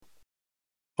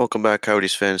Welcome back,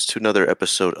 Coyotes fans, to another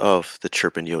episode of the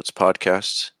Chirpin Yotes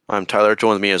podcast. I'm Tyler,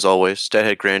 joined with me as always,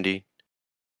 Stathead Grandy,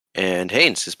 and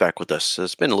Haynes is back with us.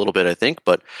 It's been a little bit, I think,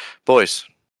 but boys,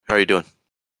 how are you doing?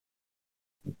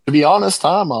 To be honest,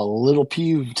 I'm a little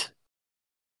peeved.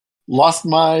 Lost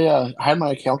my, had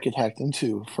my account get hacked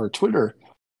into for Twitter.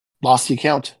 Lost the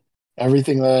account.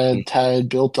 Everything that had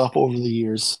built up over the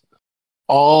years.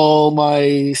 All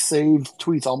my saved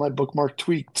tweets, all my bookmarked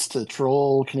tweets to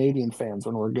troll Canadian fans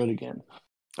when we're good again.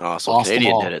 Oh, so Lost them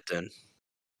Canadian did all. it then.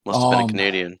 Must have been a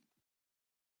Canadian.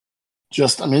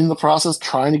 I'm in the process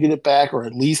trying to get it back or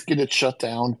at least get it shut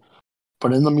down.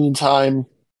 But in the meantime,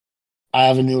 I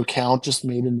have a new account, just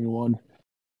made a new one.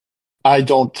 I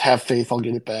don't have faith I'll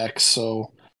get it back,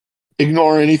 so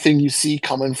ignore anything you see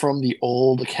coming from the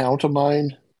old account of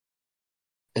mine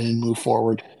and move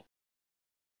forward.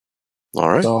 All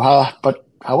right. So, but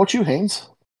how about you, Haynes?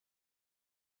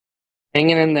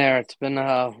 Hanging in there. It's been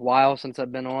a while since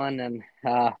I've been on, and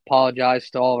apologize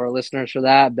to all of our listeners for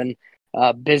that. I've been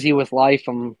busy with life.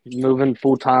 I'm moving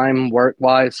full time work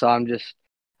wise, so I'm just.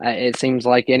 It seems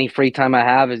like any free time I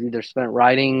have is either spent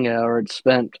writing or it's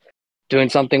spent doing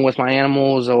something with my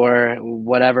animals or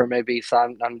whatever it may be.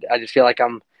 So I just feel like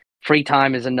free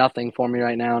time is a nothing for me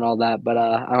right now and all that. But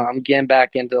I'm getting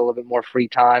back into a little bit more free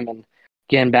time and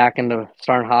getting back into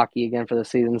starting hockey again for the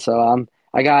season. So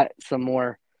I got some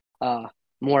more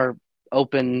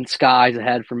open skies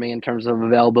ahead for me in terms of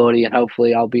availability, and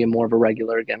hopefully I'll be more of a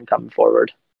regular again coming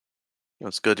forward.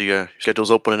 That's good. Your schedule's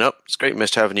opening up. It's great.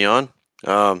 Missed having you on.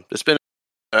 It's been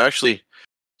actually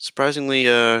surprisingly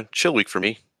chill week for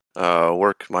me.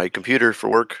 Work, my computer for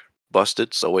work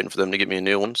busted, so waiting for them to get me a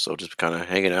new one. So just kind of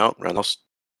hanging out around the house,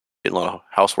 getting a lot of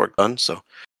housework done. So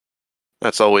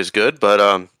that's always good.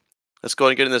 But let's go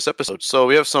ahead and get in this episode. So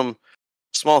we have some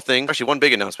small things. Actually, one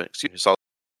big announcement. Excuse me. So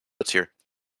let's hear.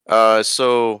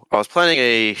 So I was planning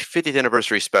a 50th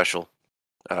anniversary special,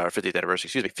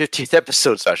 50th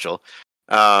episode special.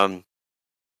 And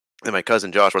my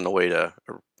cousin Josh were on the way to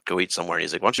go eat somewhere, and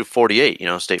he's like, "Why don't you do 48?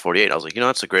 Stay 48." I was like,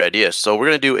 "That's a great idea." So we're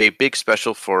gonna do a big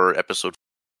special for episode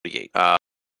 48. We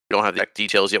don't have the exact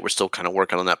details yet. We're still kind of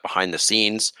working on that behind the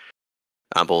scenes.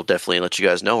 But we'll definitely let you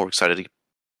guys know. We're excited to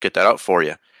get that out for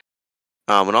you.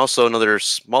 And also another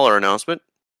smaller announcement: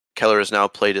 Keller has now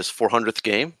played his 400th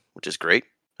game, which is great.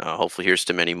 Hopefully, here's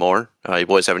to many more. You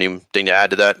boys have anything to add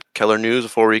to that Keller news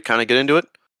before we kind of get into it?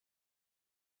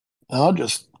 No,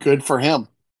 just good for him.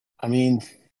 I mean,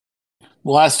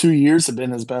 the last 2 years have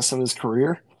been his best of his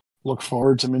career. Look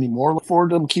forward to many more. Look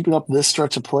forward to him keeping up this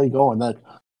stretch of play going. That,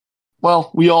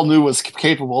 well, we all knew was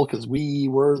capable because we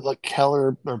were the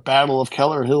Keller or Battle of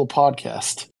Keller Hill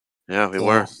podcast. Yeah, we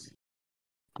were.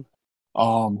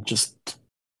 Just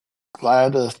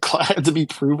glad to be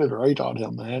proven right on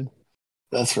him, man.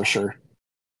 That's for sure.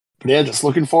 But yeah, just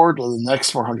looking forward to the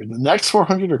next 400. The next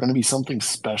 400 are going to be something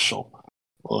special.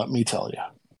 Let me tell you.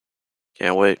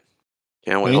 Can't wait.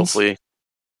 Hopefully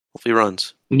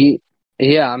runs.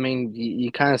 Yeah, I mean,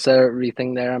 you kind of said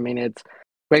everything there. I mean, it's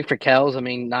great for Kells. I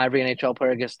mean, not every NHL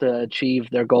player gets to achieve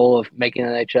their goal of making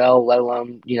NHL, let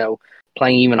alone,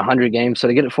 playing even 100 games. So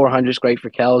to get to 400 is great for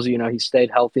Kells. He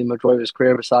stayed healthy the majority of his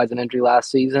career besides an injury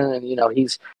last season.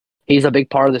 And, he's a big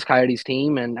part of this Coyotes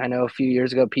team. And I know a few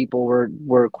years ago people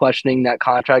were questioning that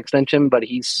contract extension, but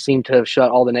he seemed to have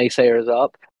shut all the naysayers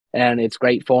up. And it's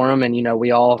great for him. And,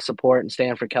 we all support and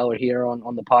stand for Keller here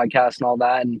on the podcast and all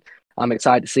that. And I'm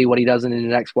excited to see what he does in the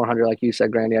next 400. Like you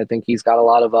said, Grandy, I think he's got a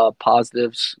lot of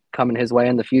positives coming his way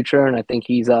in the future. And I think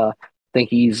he's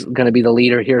going to be the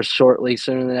leader here shortly,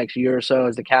 soon in the next year or so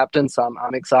as the captain. So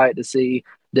I'm excited to see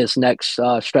this next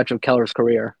stretch of Keller's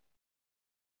career.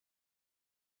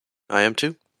 I am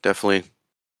too. Definitely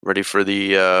ready for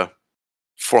the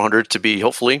 400 to be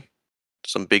hopefully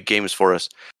some big games for us.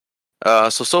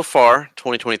 So far,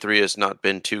 2023 has not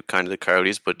been too kind to the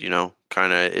Coyotes, but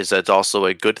that's also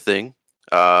a good thing.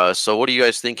 So what are you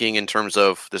guys thinking in terms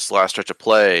of this last stretch of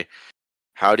play?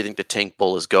 How do you think the tank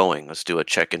bull is going? Let's do a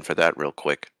check-in for that real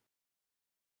quick.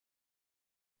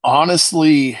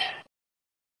 Honestly,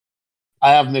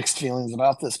 I have mixed feelings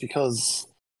about this because,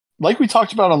 like we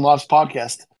talked about on last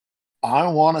podcast, I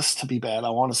want us to be bad. I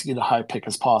want us to get a high pick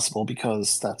as possible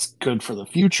because that's good for the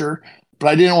future. But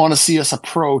I didn't want to see us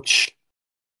approach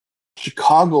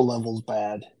Chicago levels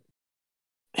bad.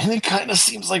 And it kind of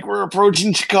seems like we're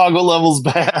approaching Chicago levels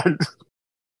bad.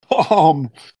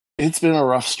 It's been a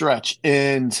rough stretch.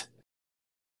 And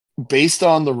based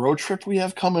on the road trip we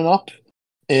have coming up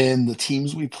and the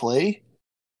teams we play,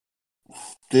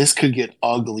 this could get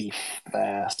ugly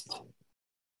fast.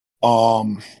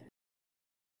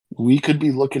 We could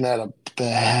be looking at a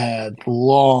bad,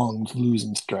 long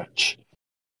losing stretch.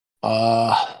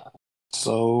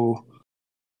 So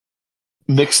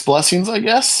mixed blessings, I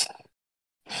guess.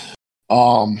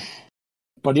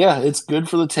 But yeah, it's good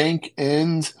for the tank.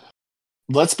 And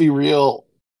let's be real,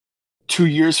 2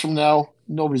 years from now,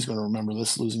 nobody's going to remember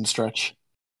this losing stretch.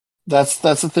 That's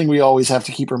the thing we always have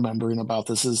to keep remembering about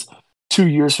this is 2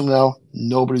 years from now,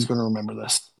 nobody's going to remember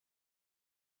this.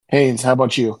 Haynes, how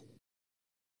about you?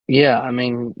 Yeah, I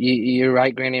mean, you're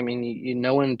right, Granny. I mean,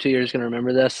 no one in 2 years is going to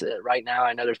remember this. Right now,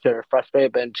 I know they're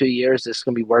frustrated, but in 2 years, it's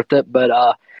going to be worth it.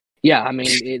 But yeah, I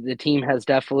mean, the team has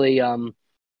definitely.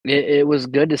 It was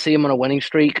good to see him on a winning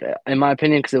streak, in my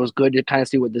opinion, because it was good to kind of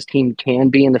see what this team can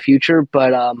be in the future.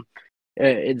 But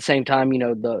at the same time,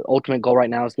 the ultimate goal right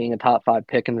now is getting a top 5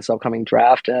 pick in this upcoming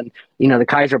draft. And, the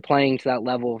Kaiser are playing to that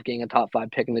level of getting a top 5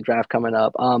 pick in the draft coming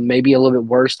up. Maybe a little bit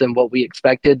worse than what we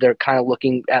expected. They're kind of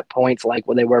looking at points like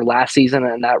what they were last season,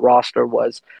 and that roster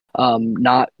was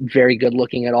not very good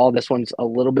looking at all. This one's a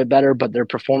little bit better, but they're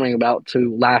performing about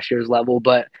to last year's level.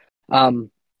 But,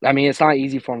 I mean, it's not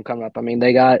easy for them coming up. I mean,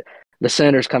 they got the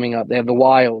Senators coming up. They have the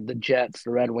Wild, the Jets,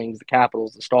 the Red Wings, the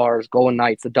Capitals, the Stars, Golden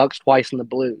Knights, the Ducks twice, and the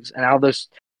Blues. And out of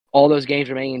all those games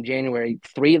remaining in January,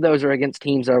 3 of those are against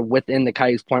teams that are within the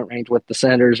Coyotes' point range with the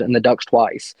Senators and the Ducks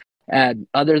twice. And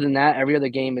other than that, every other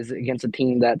game is against a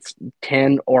team that's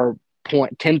 10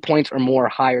 points or more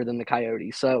higher than the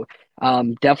Coyotes. So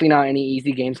definitely not any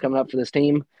easy games coming up for this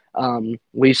team.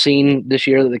 We've seen this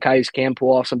year that the Coyotes can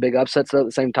pull off some big upsets at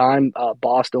the same time.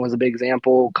 Boston was a big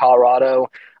example. Colorado,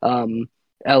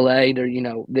 LA.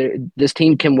 This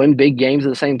team can win big games at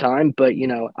the same time. But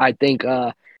I think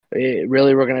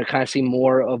really we're going to kind of see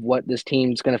more of what this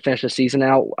team's going to finish the season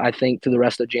out. I think through the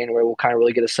rest of January we'll kind of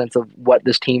really get a sense of what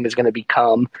this team is going to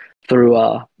become through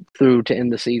to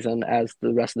end the season as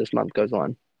the rest of this month goes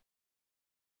on.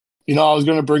 I was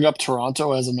going to bring up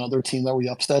Toronto as another team that we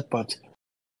upset, but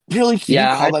really, can you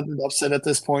call that an upset at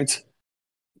this point?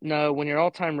 No, when your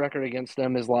all-time record against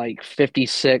them is like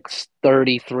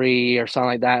 56-33 or something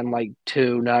like that, and like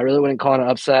 2. No, I really wouldn't call it an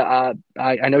upset.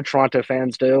 I know Toronto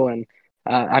fans do, and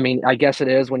I mean, I guess it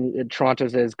is when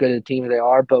Toronto's as good a team as they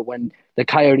are. But when the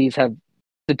Coyotes have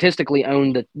statistically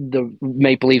owned the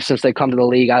Maple Leafs since they come to the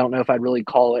league, I don't know if I'd really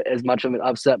call it as much of an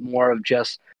upset, more of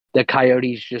just the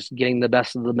Coyotes just getting the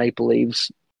best of the Maple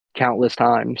Leafs countless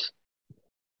times.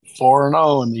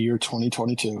 4-0 in the year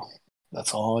 2022.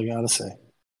 That's all I gotta say.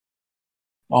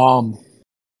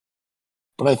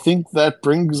 But I think that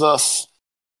brings us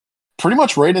pretty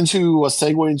much right into a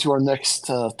segue into our next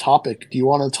topic. Do you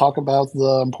want to talk about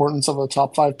the importance of a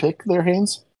top 5 pick there,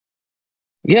 Haynes?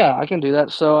 Yeah, I can do that.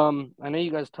 So I know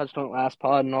you guys touched on it last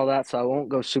pod and all that, so I won't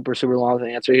go super long with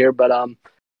the answer here. But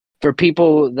for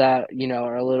people that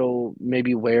are a little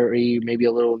maybe wary, maybe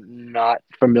a little not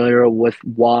familiar with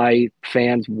why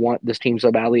fans want this team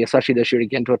so badly, especially this year to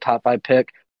get into a top 5 pick,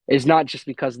 is not just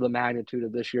because of the magnitude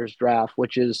of this year's draft,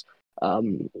 which is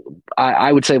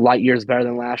I would say light years better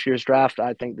than last year's draft.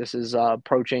 I think this is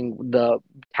approaching the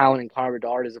talent in Connor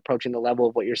Bedard is approaching the level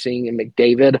of what you're seeing in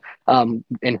McDavid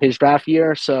in his draft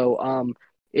year. So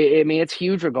I mean, it's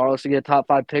huge regardless to get a top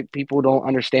 5 pick. People don't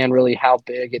understand really how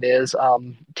big it is.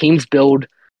 Teams build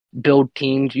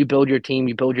teams. You build your team,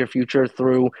 you build your future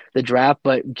through the draft,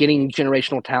 but getting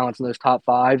generational talents in those top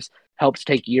 5s helps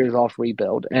take years off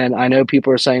rebuild. And I know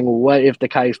people are saying, well, what if the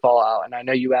Coyotes fall out? And I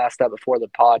know you asked that before the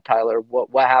pod, Tyler.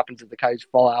 What happens if the Coyotes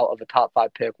fall out of a top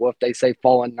 5 pick? What if they say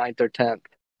fall in 9th or 10th?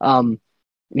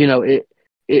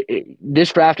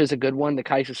 This draft is a good one. The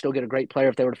Coyotes would still get a great player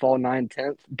if they were to fall in 9th,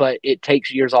 10th, but it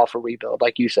takes years off a rebuild.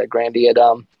 Like you said, Grandy,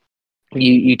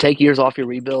 you take years off your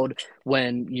rebuild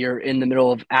when you're in the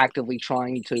middle of actively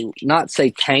trying to not say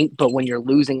tank, but when you're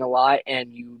losing a lot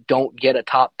and you don't get a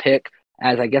top pick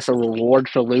as I guess a reward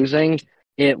for losing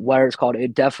it.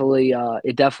 It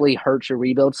definitely hurts your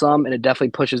rebuild some, and it definitely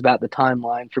pushes back the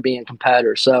timeline for being a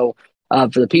competitor. So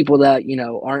for the people that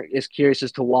aren't as curious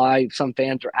as to why some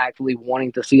fans are actively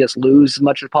wanting to see us lose as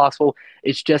much as possible,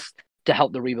 it's just to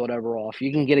help the rebuild overall. If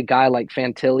you can get a guy like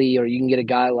Fantilli or you can get a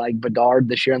guy like Bedard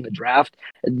this year in the draft,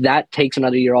 that takes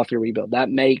another year off your rebuild. That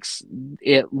makes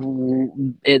it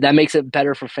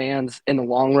better for fans in the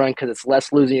long run because it's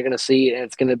less losing you're going to see, and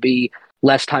it's going to be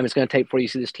less time it's going to take before you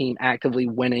see this team actively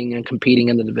winning and competing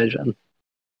in the division.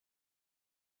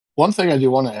 One thing I do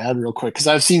want to add real quick, because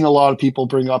I've seen a lot of people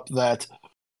bring up that,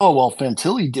 oh, well,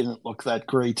 Fantilli didn't look that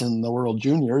great in the World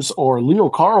Juniors, or Leo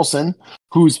Carlsson,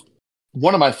 who's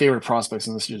one of my favorite prospects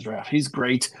in this year's draft. He's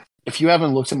great. If you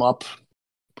haven't looked him up,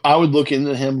 I would look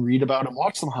into him, read about him,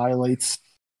 watch some highlights.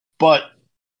 But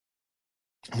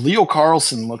Leo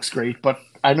Carlsson looks great. But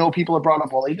I know people have brought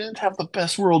up, well, they didn't have the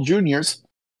best World Juniors.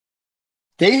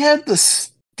 They had the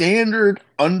standard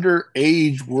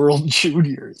underage World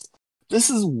Juniors. This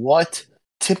is what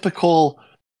typical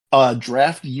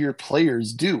draft year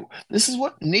players do. This is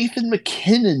what Nathan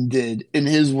McKinnon did in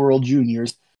his World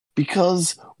Juniors,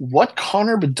 because what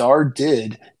Connor Bedard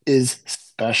did is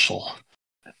special.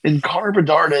 And Connor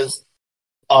Bedard has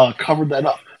covered that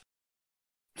up.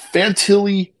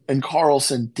 Fantilli and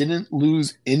Carlson didn't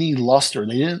lose any luster.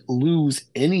 They didn't lose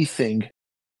anything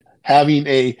having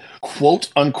a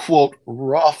quote-unquote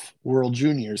rough World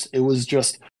Juniors. It was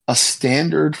just a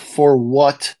standard for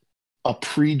what a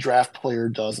pre-draft player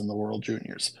does in the World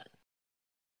Juniors.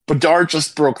 Bedard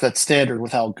just broke that standard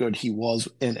with how good he was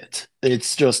in it.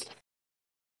 It's just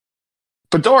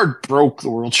Bedard broke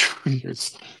the World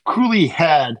Juniors. Cooley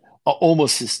had a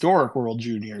almost historic World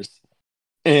Juniors,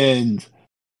 and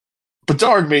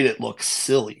Bedard made it look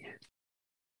silly.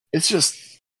 It's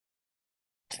just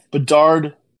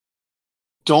Bedard,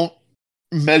 don't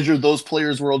measure those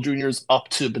players' World Juniors up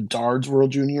to Bedard's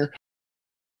World Junior.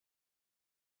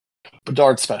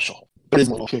 Bedard's special.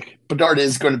 Bedard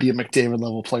is going to be a McDavid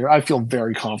level player. I feel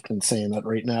very confident saying that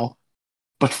right now.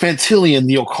 But Fantilli and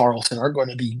Neil Carlson are going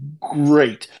to be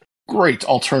great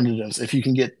alternatives if you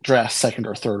can get draft second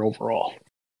or third overall.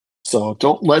 So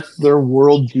don't let their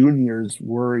World Juniors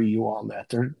worry you on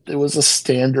that. It was a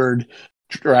standard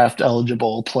draft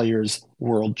eligible players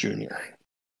World Junior.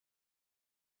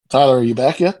 Tyler, are you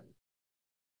back yet?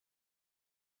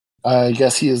 I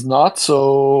guess he is not.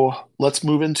 So let's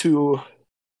move into,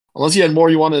 unless you had more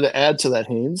you wanted to add to that,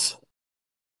 Haynes.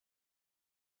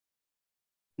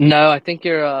 No, I think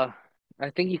you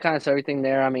kind of said everything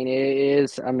there. I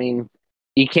mean,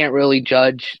 you can't really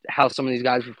judge how some of these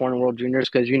guys perform in World Juniors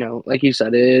because, like you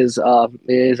said, it is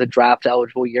a draft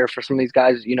eligible year for some of these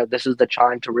guys. This is the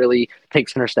time to really take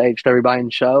center stage to everybody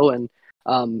and show. And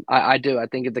I do. I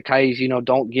think if the Coyotes,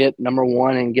 don't get number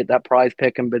one and get that prize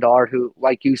pick in Bedard, who,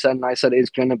 like you said and I said, is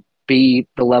going to be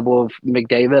the level of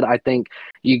McDavid, I think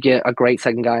you get a great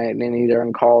second guy in either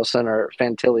in Carlson or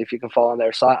Fantilli if you can fall in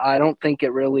there. So I don't think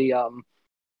it really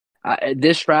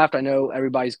this draft, I know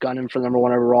everybody's gunning for number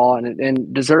one overall,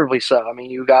 and deservedly so. I mean,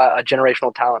 you got a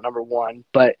generational talent, number one,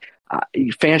 but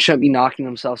fans shouldn't be knocking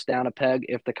themselves down a peg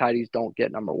if the Coyotes don't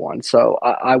get number one. So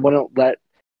I wouldn't let.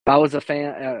 If I was a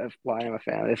fan, I am a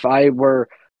fan. If I were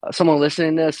someone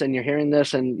listening to this and you're hearing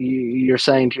this and you're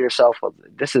saying to yourself, well,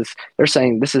 they're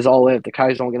saying this is all if the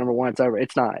Coyotes don't get number one, it's over.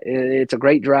 It's not. It's a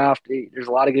great draft. There's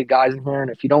a lot of good guys in here,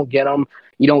 and if you don't get them,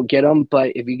 you don't get them.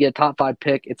 But if you get a top 5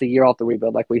 pick, it's a year off the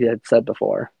rebuild, like we had said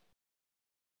before.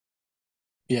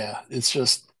 Yeah, it's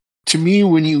just, to me,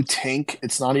 when you tank,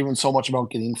 it's not even so much about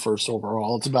getting first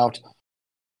overall. It's about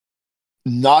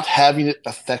not having it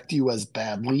affect you as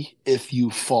badly if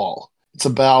you fall. It's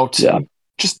about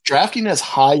just drafting as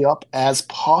high up as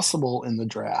possible in the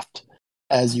draft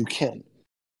as you can.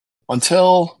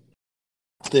 Until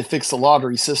they fix the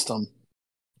lottery system,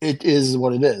 it is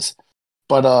what it is.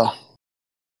 But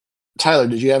Tyler,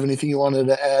 did you have anything you wanted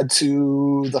to add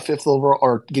to the 5th overall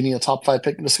or getting a top 5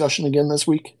 pick discussion again this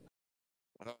week?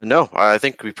 No, I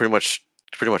think we pretty much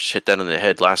hit that on the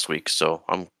head last week, so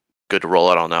I'm good to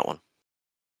roll out on that one.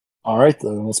 All right,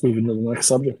 then let's move into the next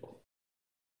subject.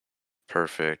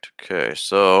 Perfect. Okay,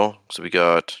 so we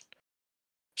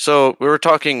were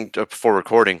talking before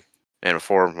recording and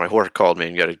before my work called me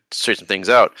and got to straighten things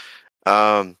out.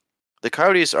 The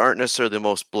Coyotes aren't necessarily the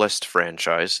most blessed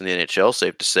franchise in the NHL,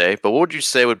 safe to say, but what would you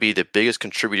say would be the biggest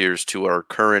contributors to our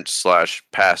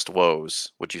current/past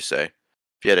woes, would you say?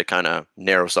 If you had to kind of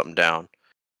narrow something down.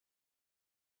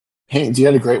 Haynes, you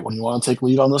had a great one. You want to take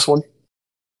lead on this one?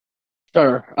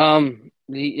 Sure.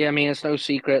 It's no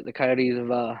secret the Coyotes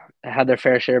have had their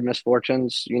fair share of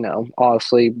misfortunes.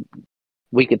 Honestly,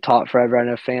 we could talk forever. I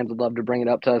know fans would love to bring it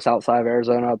up to us outside of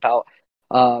Arizona about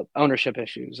ownership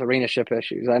issues, arenaship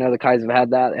issues. I know the Coyotes have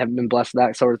had that, have been blessed with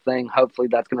that sort of thing. Hopefully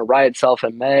that's going to right itself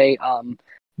in May.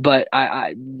 But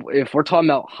if we're talking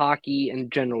about hockey in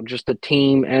general, just the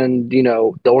team and,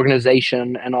 the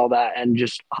organization and all that, and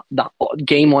just the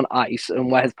game on ice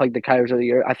and what has plagued the Coyotes of the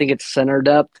year, I think it's center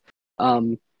depth.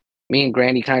 Me and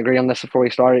Grandy kind of agreed on this before we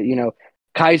started.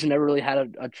 Coyotes never really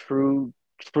had a true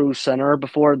center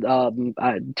before.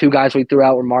 2 guys we threw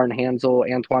out were Martin Hansel,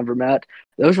 Antoine Vermette.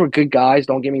 Those were good guys.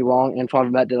 Don't get me wrong.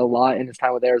 Antoine Vermette did a lot in his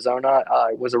time with Arizona.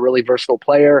 Was a really versatile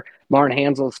player. Martin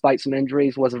Hansel, despite some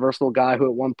injuries, was a versatile guy who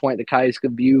at one point the Coyotes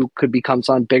could become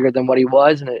something bigger than what he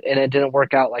was, and it didn't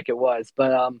work out like it was.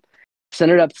 But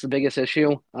center depth is the biggest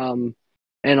issue.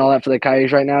 And all that for the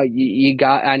Coyotes right now.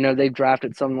 I know they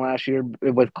drafted some last year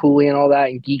with Cooley and all that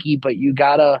and Geeky, but you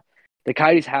gotta The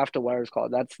Coyotes have to wear his call.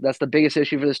 That's the biggest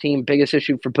issue for this team. Biggest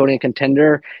issue for building a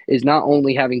contender is not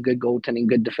only having good goaltending,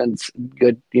 good defense,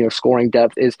 good scoring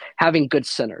depth, is having good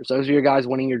centers. Those are your guys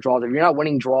winning your draws. If you're not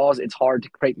winning draws, it's hard to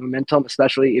create momentum,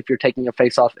 especially if you're taking a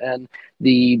face-off in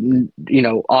the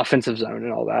offensive zone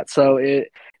and all that. So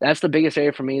that's the biggest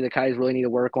area for me. The Coyotes really need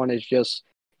to work on is just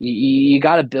you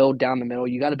got to build down the middle.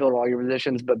 You got to build all your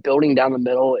positions, but building down the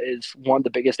middle is one of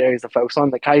the biggest areas to focus on.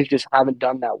 The Coyotes just haven't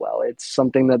done that well. It's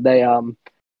something that they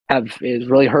have is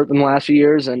really hurt them the last few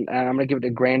years, and I'm going to give it to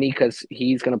Grandy because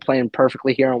he's going to play in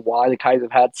perfectly here on why the Coyotes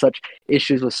have had such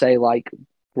issues with, say, like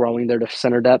growing their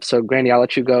center depth. So, Grandy, I'll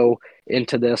let you go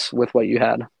into this with what you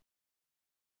had.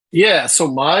 Yeah, so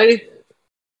my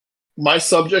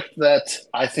subject that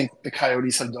I think the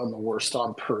Coyotes have done the worst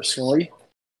on personally,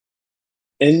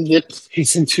 and it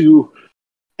plays into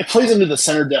the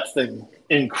center depth thing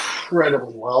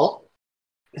incredibly well.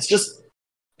 It's just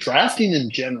drafting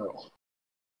in general.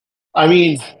 I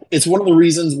mean, it's one of the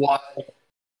reasons why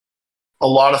a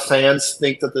lot of fans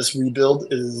think that this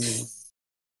rebuild is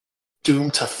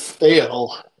doomed to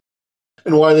fail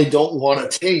and why they don't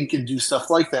want to tank and do stuff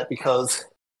like that, because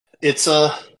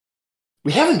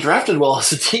we haven't drafted well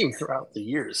as a team throughout the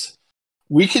years.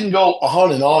 We can go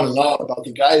on and on and on about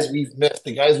the guys we've missed,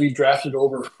 the guys we've drafted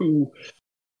over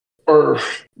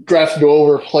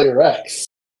player X.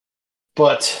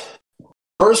 But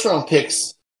first round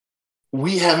picks,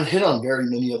 we haven't hit on very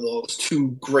many of those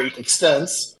to great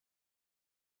extents.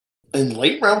 And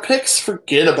late round picks,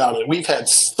 forget about it. We've had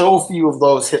so few of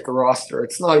those hit the roster.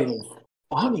 It's not even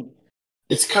funny.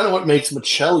 It's kind of what makes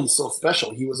Michelli so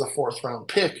special. He was a fourth round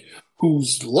pick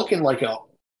who's looking like a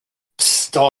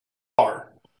star.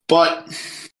 But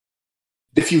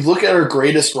if you look at our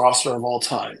greatest roster of all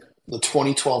time, the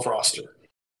 2012 roster,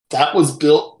 that was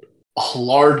built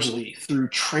largely through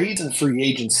trades and free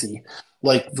agency,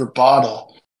 like Verbata,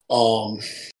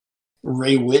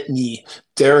 Ray Whitney,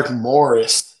 Derek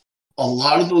Morris. A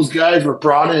lot of those guys were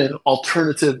brought in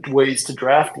alternative ways to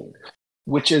drafting,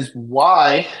 which is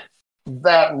why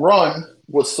that run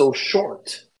was so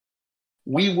short.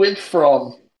 We went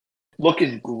from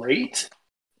looking great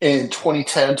in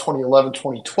 2010, 2011,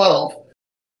 2012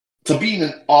 to being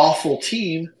an awful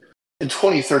team in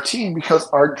 2013 because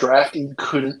our drafting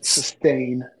couldn't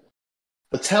sustain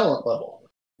the talent level.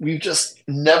 We've just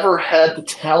never had the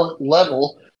talent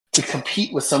level to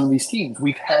compete with some of these teams.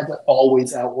 We've had to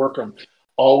always outwork them,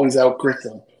 always outgrit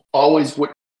them, always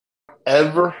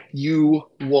whatever you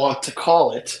want to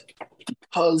call it,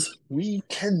 because we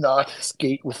cannot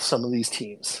skate with some of these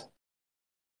teams.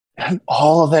 And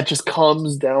all of that just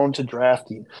comes down to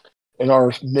drafting and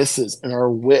our misses and our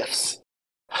whiffs.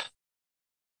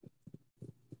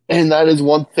 And that is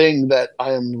one thing that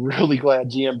I am really glad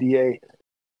GMDA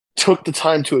took the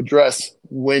time to address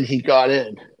when he got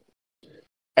in.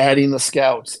 Adding the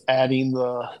scouts, adding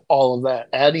all of that,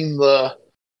 adding the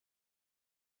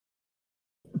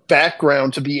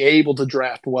background to be able to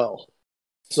draft well.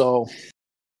 So,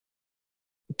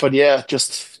 but yeah,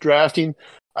 just drafting.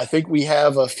 I think we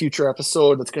have a future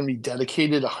episode that's going to be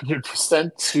dedicated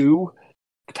 100% to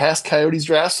the past Coyotes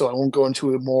draft, so I won't go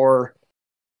into more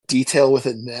detail with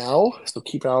it now. So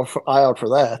keep an eye out for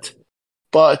that.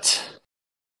 But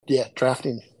yeah,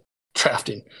 drafting.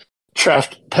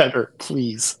 Draft better,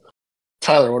 please.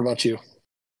 Tyler, what about you?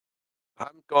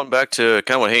 I'm going back to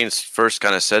kind of what Haynes first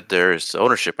kind of said there is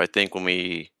ownership. I think when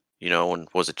when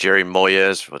was it Jerry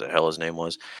Moyes, what the hell his name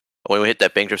was, when we hit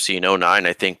that bankruptcy in 2009,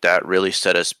 I think that really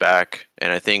set us back.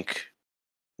 And I think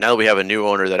now that we have a new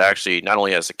owner that actually not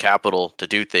only has the capital to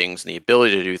do things and the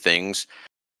ability to do things,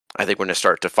 I think we're going to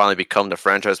start to finally become the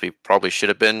franchise we probably should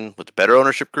have been with a better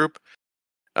ownership group.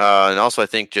 And also, I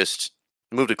think just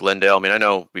move to Glendale. I mean, I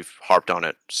know we've harped on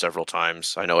it several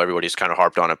times. I know everybody's kind of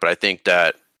harped on it, but I think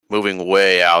that moving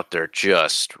way out there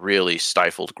just really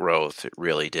stifled growth. It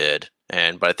really did.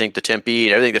 But I think the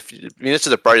Tempe and everything, this is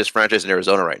the brightest franchise in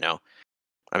Arizona right now.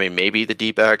 I mean, maybe the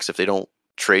D-backs if they don't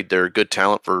trade their good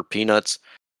talent for peanuts.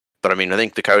 But I mean, I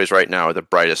think the Coyotes right now are the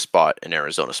brightest spot in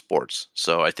Arizona sports.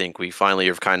 So I think we finally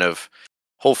have kind of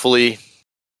hopefully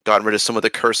gotten rid of some of the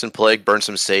curse and plague, burned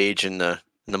some sage in the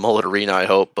Mullet Arena, I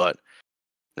hope. But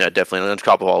yeah, definitely. And on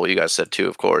top of all what you guys said too,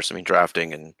 of course. I mean,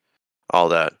 drafting and all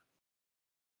that.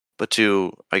 But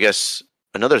I guess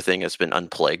another thing that's been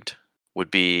unplagued would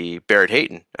be Barrett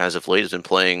Hayton. As of late, has been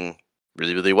playing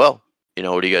really, really well.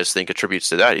 What do you guys think attributes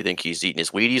to that? You think he's eating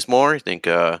his Wheaties more? You think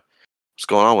what's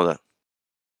going on with that?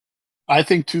 I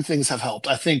think two things have helped.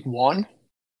 I think one,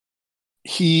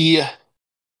 he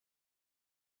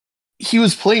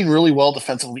was playing really well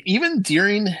defensively. Even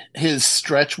during his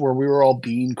stretch where we were all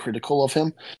being critical of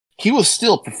him, he was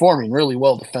still performing really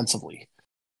well defensively.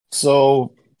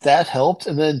 So that helped.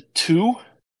 And then 2,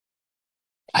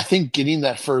 I think getting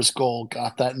that first goal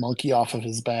got that monkey off of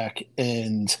his back,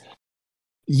 and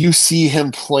you see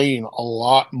him playing a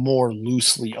lot more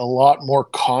loosely, a lot more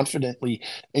confidently,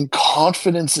 and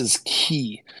confidence is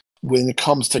key when it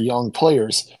comes to young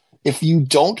players. If you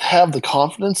don't have the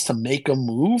confidence to make a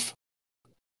move,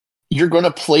 you're going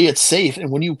to play it safe,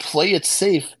 and when you play it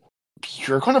safe,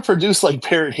 you're going to produce like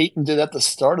Barrett Hayton did at the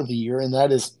start of the year, and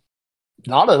that is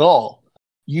not at all.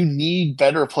 You need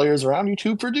better players around you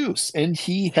to produce, and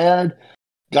he had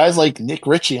guys like Nick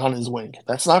Ritchie on his wing.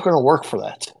 That's not going to work for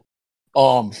that.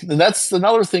 And that's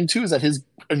another thing too, is that his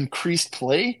increased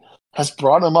play has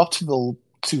brought him up to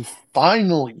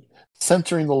finally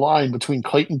centering the line between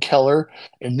Clayton Keller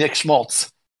and Nick Schmaltz.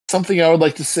 Something I would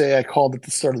like to say I called at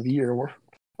the start of the year, where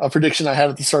a prediction I had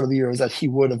at the start of the year was that he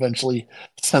would eventually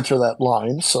center that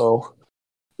line. So,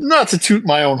 not to toot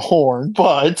my own horn,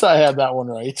 but I had that one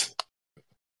right.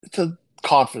 The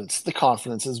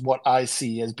confidence is what I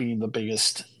see as being the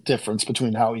biggest difference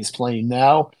between how he's playing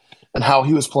now and how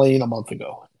he was playing a month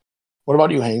ago. What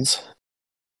about you, Haynes?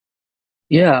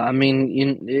 Yeah, I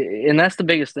mean, and that's the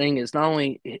biggest thing is not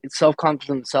only self-confidence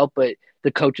in himself, but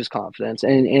the coach's confidence.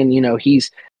 And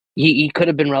he could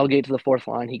have been relegated to the fourth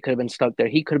line. He could have been stuck there.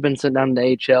 He could have been sent down to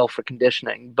the AHL for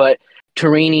conditioning. But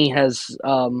Torini has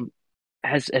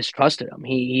trusted him.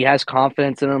 He has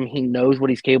confidence in him. He knows what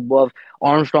he's capable of.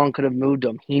 Armstrong could have moved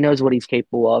him. He knows what he's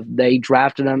capable of. They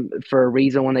drafted him for a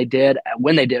reason when they did.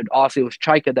 Obviously, it was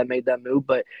Chaika that made that move,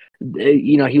 but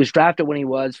he was drafted when he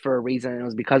was for a reason. And it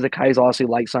was because the Coyotes also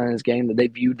liked signing his game, that they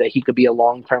viewed that he could be a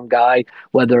long-term guy,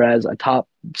 whether as a top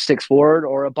 6 forward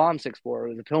or a bomb 6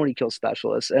 forward, as a penalty kill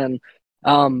specialist. And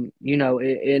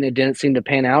it didn't seem to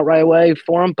pan out right away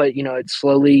for him, but it's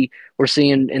slowly, we're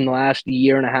seeing in the last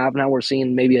year and a half now, we're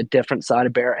seeing maybe a different side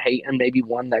of Barrett Hayton, maybe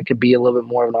one that could be a little bit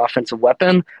more of an offensive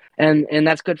weapon. And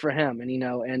that's good for him.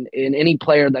 And any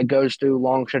player that goes through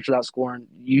long stretch without scoring,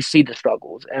 you see the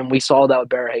struggles. And we saw that with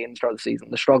Barrett Hayton start of the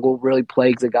season. The struggle really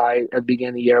plagues a guy at the beginning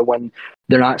of the year when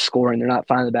they're not scoring, they're not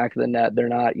finding the back of the net, they're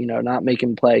not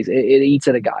making plays. It eats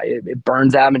at a guy. It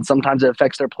burns at them, and sometimes it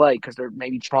affects their play because they're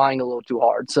maybe trying a little too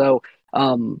hard. So,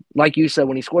 like you said,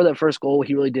 when he scored that first goal,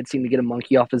 he really did seem to get a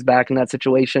monkey off his back in that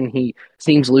situation. He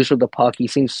seems loose with the puck. He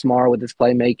seems smart with his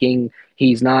playmaking.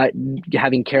 He's not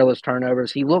having careless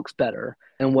turnovers. He looks better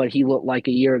than what he looked like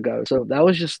a year ago. So that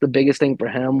was just the biggest thing for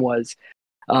him, was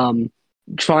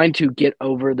trying to get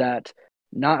over that,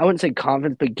 I wouldn't say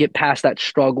confidence, but get past that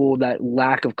struggle, that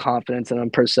lack of confidence in him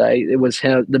per se. It was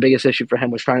him, the biggest issue for him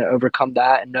was trying to overcome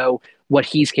that and know what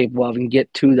he's capable of and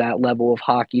get to that level of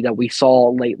hockey that we saw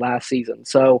late last season.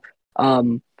 So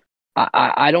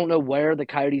I don't know where the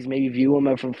Coyotes maybe view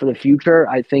him for the future.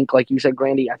 I think, like you said,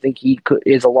 Grandy, I think he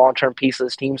is a long-term piece of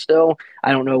this team still.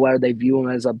 I don't know whether they view him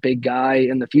as a big guy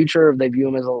in the future, or if they view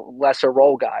him as a lesser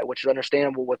role guy, which is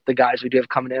understandable with the guys we do have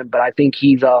coming in. But I think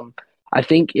I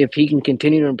think if he can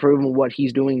continue to improve on what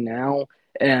he's doing now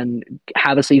and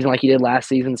have a season like he did last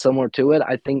season, similar to it,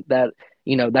 I think that,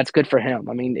 that's good for him.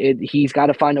 I mean, he's got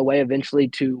to find a way eventually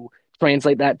to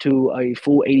translate that to a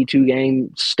full 82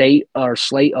 game state or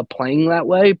slate of playing that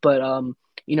way. But,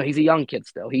 he's a young kid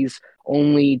still. He's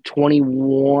only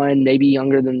 21, maybe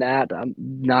younger than that. I'm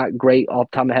not great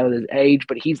off the top of my head with his age,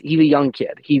 but he's a young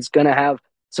kid. He's going to have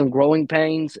some growing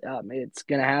pains. It's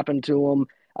going to happen to him.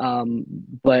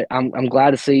 But I'm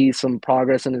glad to see some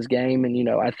progress in his game, and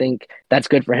I think that's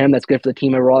good for him. That's good for the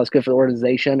team overall. It's good for the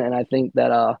organization, and I think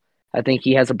that I think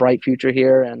he has a bright future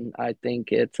here, and I think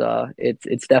it's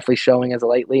definitely showing as of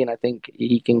lately, and I think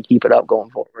he can keep it up going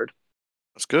forward.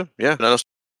 That's good. Yeah, none else to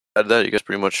add to that. You guys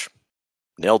pretty much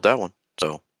nailed that one.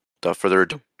 So, without further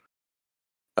ado,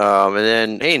 and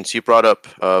then Haynes, you brought up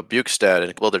Bukestad and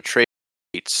a couple other traits.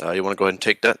 You want to go ahead and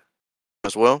take that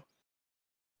as well?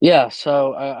 Yeah,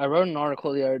 so I wrote an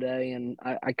article the other day, and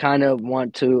I kind of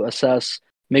want to assess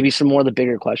maybe some more of the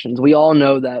bigger questions. We all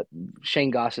know that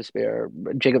Shane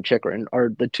Gostisbehere, Jacob Chikrin are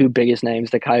the two biggest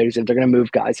names the Coyotes. If they're going to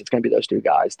move guys, it's going to be those two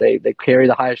guys. They carry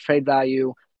the highest trade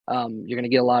value. You're going to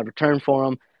get a lot of return for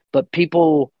them, but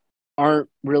people aren't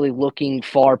really looking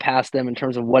far past them in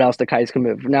terms of what else the Coyotes can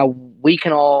move. Now, we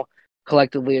can all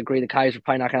collectively agree the Coyotes are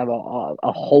probably not going to have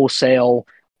a wholesale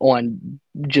on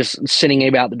just sending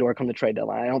Abe out the door come the trade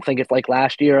deadline. I don't think it's like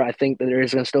last year. I think that there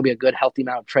is going to still be a good, healthy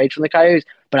amount of trades from the Coyotes,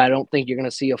 but I don't think you're going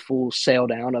to see a full sail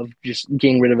down of just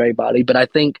getting rid of everybody. But I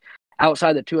think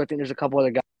outside the two, I think there's a couple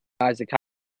other guys that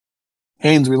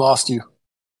Haynes, we lost you.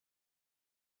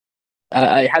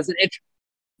 has an itch.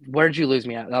 Where did you lose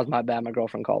me at? That was my bad. My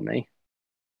girlfriend called me.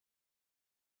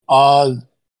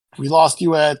 We lost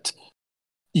you at.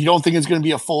 You don't think it's going to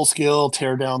be a full scale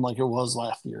tear down like it was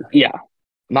last year? Yeah,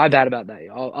 my bad about that,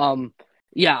 y'all.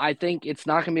 Yeah, I think it's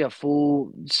not going to be a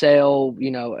full sale.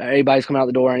 Everybody's coming out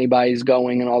the door, anybody's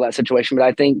going, and all that situation. But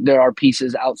I think there are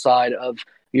pieces outside of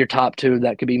your top two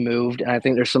that could be moved, and I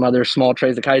think there's some other small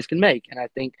trades the Coyotes can make. And I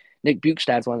think Nick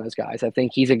Bukestad's one of those guys. I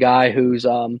think he's a guy who's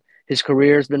his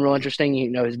career has been real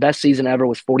interesting. His best season ever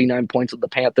was 49 points with the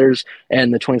Panthers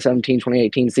in the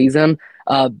 2017-2018 season.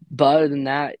 But other than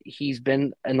that, he's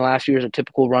been in the last years a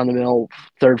typical run-of-the-mill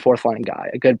third, fourth line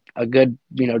guy, a good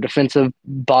defensive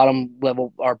bottom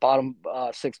level or bottom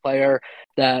six player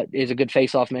that is a good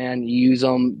face-off man. You use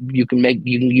him, you can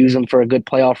use him for a good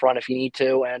playoff run if you need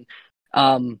to,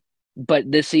 and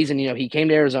but this season, he came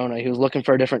to Arizona. He was looking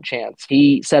for a different chance.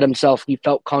 He said himself he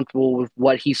felt comfortable with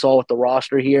what he saw with the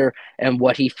roster here and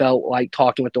what he felt like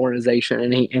talking with the organization,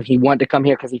 and he wanted to come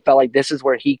here because he felt like this is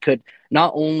where he could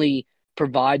not only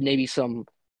provide maybe some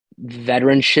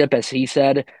veteranship, as he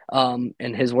said,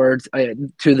 in his words,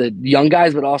 to the young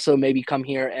guys, but also maybe come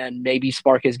here and maybe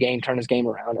spark his game, turn his game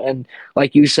around. And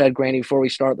like you said, Granny, before we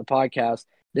start the podcast,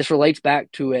 this relates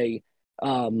back to a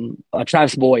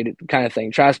Travis Boyd kind of thing.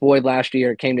 Travis Boyd last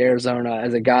year came to Arizona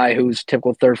as a guy who's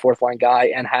typical third, fourth line guy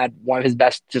and had one of his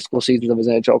best statistical seasons of his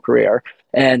NHL career.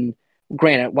 And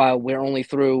granted, while we're only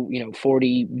through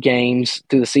 40 games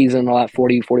through the season, all that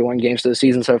 40, 41 games through the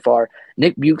season so far,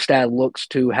 Nick Bukestad looks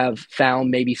to have found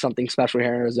maybe something special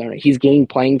here in Arizona. He's getting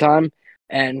playing time,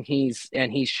 and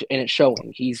it's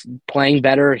showing. He's playing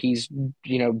better. He's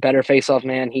better face-off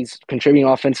man. He's contributing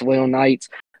offensively on nights.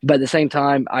 But at the same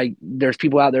time, there's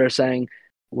people out there saying,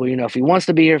 well, if he wants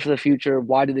to be here for the future,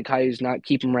 why did the Coyotes not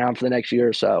keep him around for the next year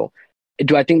or so?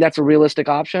 Do I think that's a realistic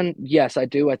option? Yes, I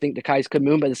do. I think the Coyotes could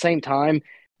move, but at the same time,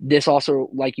 this also,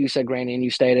 like you said, Granny, and you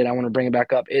stated, I want to bring it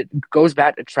back up. It goes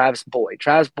back to Travis Boyd.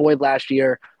 Travis Boyd last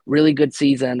year, really good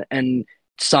season, and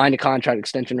signed a contract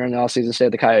extension during the offseason to stay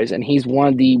with the Coyotes, and he's one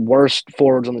of the worst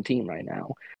forwards on the team right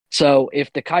now. So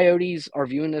if the Coyotes are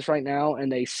viewing this right now and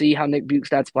they see how Nick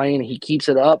Bukestad's playing and he keeps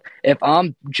it up, if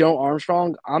I'm Joe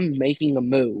Armstrong, I'm making a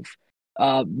move.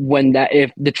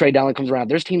 If the trade deadline comes around,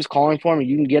 there's teams calling for him, and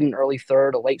you can get an early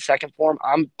third, a late second for him.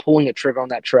 I'm pulling a trigger on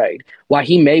that trade. While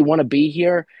he may want to be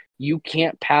here, you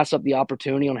can't pass up the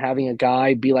opportunity on having a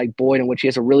guy be like Boyd, in which he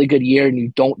has a really good year and you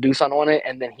don't do something on it,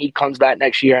 and then he comes back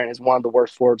next year and is one of the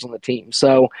worst forwards on the team.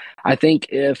 So I think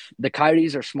if the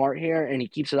Coyotes are smart here and he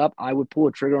keeps it up, I would pull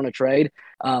a trigger on a trade.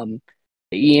 Even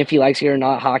if he likes it or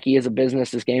not, hockey is a business.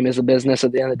 This game is a business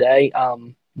at the end of the day.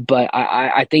 But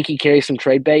I think he carries some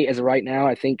trade bait as of right now.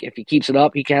 I think if he keeps it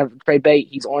up, he can have trade bait.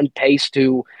 He's on pace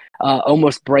to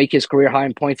almost break his career high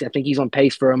in points. I think he's on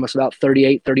pace for almost about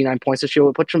 38, 39 points this year.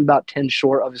 It puts him about 10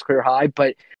 short of his career high.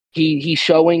 But he's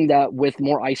showing that with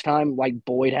more ice time, like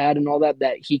Boyd had and all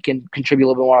that he can contribute a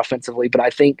little bit more offensively. But I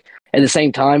think at the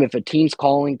same time, if a team's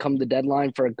calling come the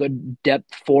deadline for a good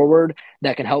depth forward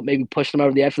that can help maybe push them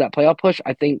over the edge for that playoff push,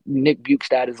 I think Nick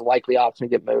Bukestad is a likely option to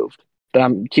get moved. But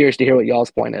I'm curious to hear what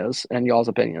y'all's point is and y'all's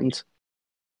opinions.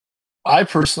 I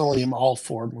personally am all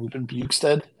for moving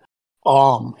Bukestad.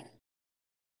 I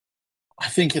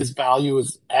think his value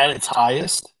is at its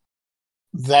highest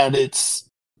that it's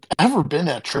ever been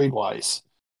at trade-wise.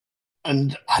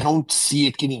 And I don't see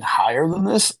it getting higher than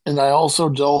this. And I also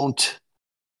don't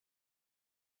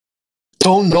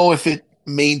know if it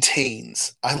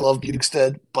maintains. I love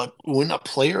Bukestad, but when a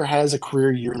player has a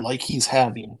career year like he's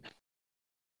having,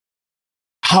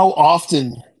 how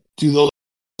often do those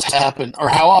happen? Or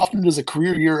how often does a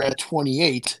career year at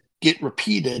 28 get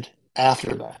repeated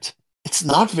after that? It's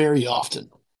not very often.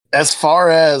 As far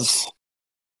as,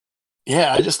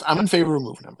 I'm in favor of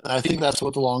moving him. And I think that's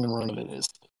what the long and run of it is.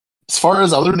 As far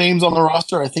as other names on the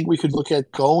roster, I think we could look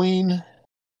at going.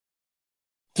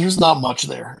 There's not much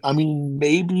there. I mean,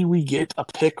 maybe we get a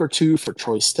pick or two for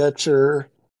Troy Stetcher.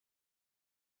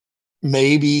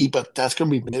 Maybe, but that's going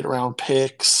to be mid-round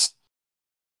picks.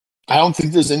 I don't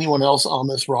think there's anyone else on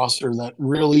this roster that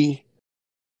really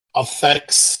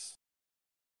affects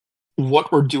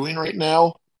what we're doing right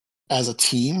now as a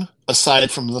team, aside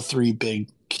from the three big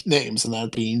names, and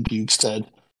that being Bukestad,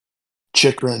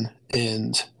 Chirpin,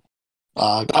 and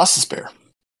Gostisbehere.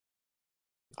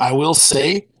 I will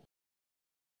say,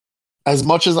 as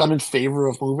much as I'm in favor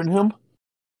of moving him,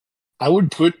 I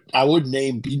would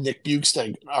name Nick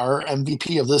Bukestad our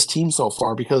MVP of this team so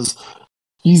far, because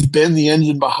he's been the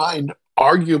engine behind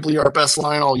arguably our best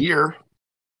line all year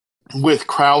with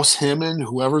Krause, him, and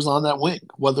whoever's on that wing,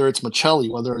 whether it's Michelli,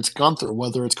 whether it's Gunther,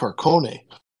 whether it's Carcone.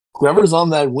 Whoever's on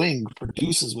that wing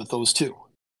produces with those two.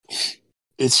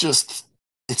 It's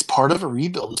it's part of a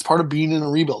rebuild. It's part of being in a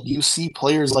rebuild. You see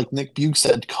players like Nick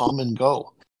Bukestad come and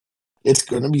go. It's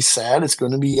going to be sad. It's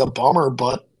going to be a bummer,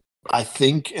 but I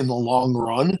think in the long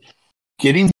run,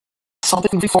 getting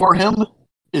something for him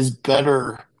is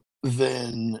better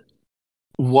than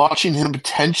watching him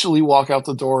potentially walk out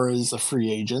the door as a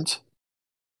free agent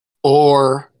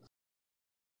or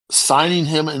signing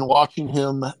him and watching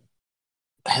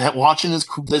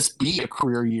this be a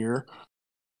career year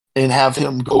and have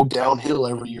him go downhill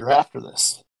every year after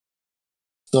this.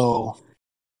 So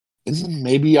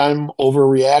maybe I'm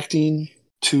overreacting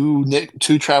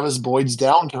to Travis Boyd's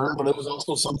downturn, but it was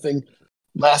also something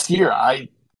last year. I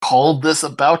called this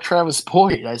about Travis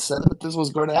Boyd. I said that this was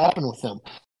going to happen with him.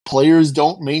 Players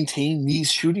don't maintain these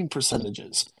shooting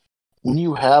percentages. When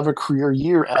you have a career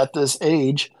year at this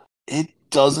age, it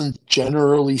doesn't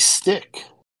generally stick.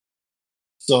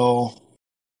 So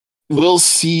we'll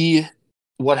see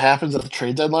what happens at the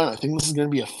trade deadline. I think this is going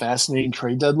to be a fascinating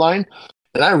trade deadline.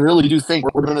 And I really do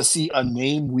think we're going to see a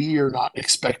name we are not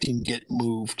expecting get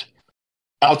moved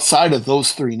outside of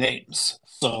those three names.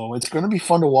 So it's going to be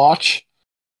fun to watch.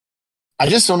 I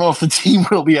just don't know if the team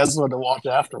will be as fun to watch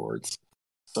afterwards.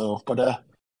 So, but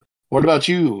what about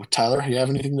you, Tyler? You have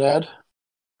anything to add?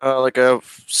 Like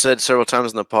I've said several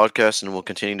times in the podcast and will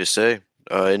continue to say,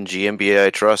 in GMBA I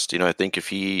trust. I think if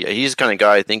he's the kind of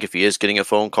guy, I think if he is getting a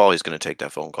phone call, he's going to take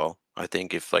that phone call. I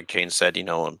think if, like Kane said,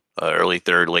 early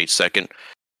third, late second,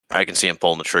 I can see him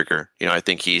pulling the trigger. I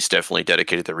think he's definitely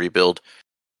dedicated to rebuild.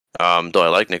 Though I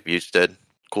like Nick Bukestad,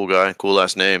 cool guy, cool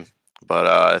last name. But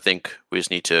I think we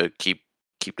just need to keep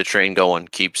the train going,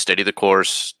 keep steady the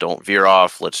course, don't veer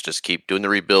off. Let's just keep doing the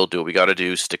rebuild, do what we got to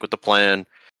do, stick with the plan,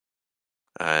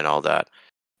 and all that.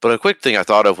 But a quick thing I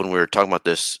thought of when we were talking about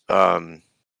this,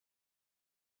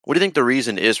 what do you think the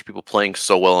reason is for people playing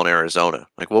so well in Arizona?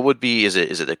 Like, what would be, is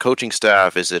it the coaching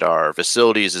staff? Is it our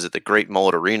facilities? Is it the great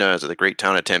Mullet Arena? Is it the great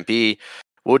town of Tempe?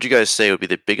 What would you guys say would be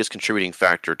the biggest contributing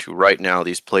factor to right now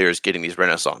these players getting these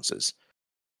renaissances?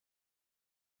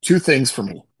 Two things for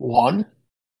me. One,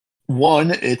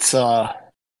 it's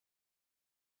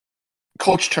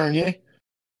Coach Tournier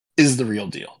is the real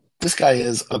deal. This guy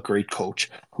is a great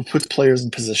coach who puts players in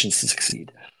positions to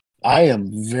succeed. I am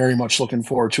very much looking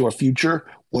forward to a future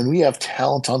when we have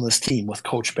talent on this team with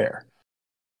Coach Bear.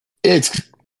 It's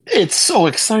so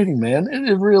exciting, man.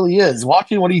 It really is.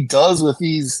 Watching what he does with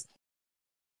these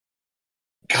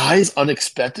guys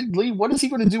unexpectedly. What is he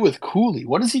going to do with Cooley?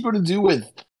 What is he going to do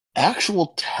with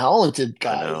actual talented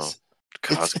guys?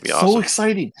 God, it's awesome. so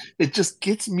exciting. It just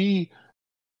gets me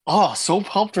so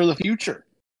pumped for the future.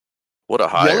 What a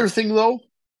hire. The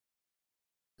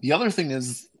other thing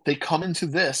is they come into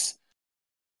this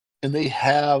and they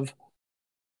have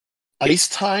ice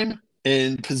time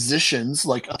in positions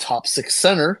like a top six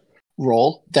center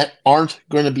role that aren't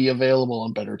going to be available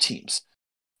on better teams.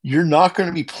 You're not going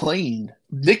to be playing.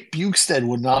 Nick Bukestad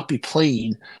would not be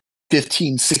playing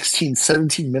 15, 16,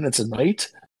 17 minutes a night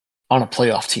on a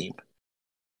playoff team.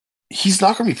 He's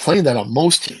not going to be playing that on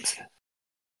most teams.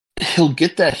 He'll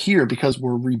get that here because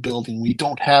we're rebuilding. We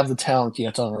don't have the talent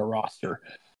yet on our roster.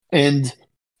 And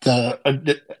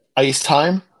the ice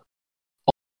time,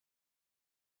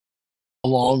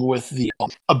 along with the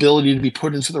ability to be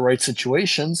put into the right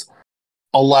situations,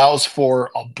 allows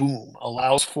for a boom,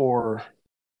 allows for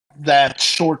that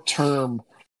short-term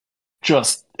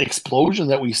just explosion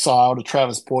that we saw out of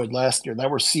Travis Boyd last year,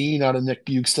 that we're seeing out of Nick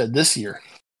Bukestad this year.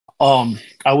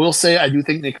 I will say I do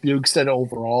think Nick Bukestad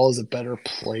overall is a better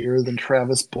player than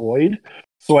Travis Boyd.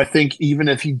 So I think even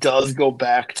if he does go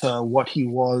back to what he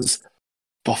was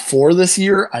before this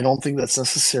year, I don't think that's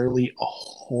necessarily a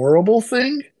horrible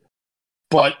thing.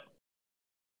 But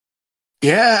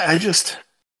yeah, the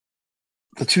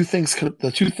two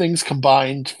things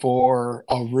combined for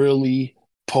a really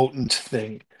potent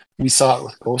thing. We saw it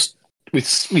with Ghost.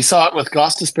 We saw it with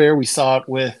Gostisbehere. We saw it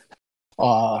with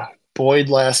Boyd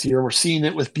last year. We're seeing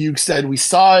it with Bukestad. We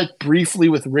saw it briefly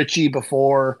with Richie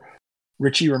before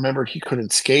Richie remembered he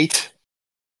couldn't skate.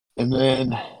 And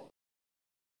then,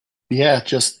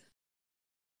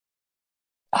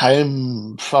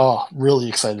 I'm really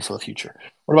excited for the future.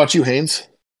 What about you, Haynes?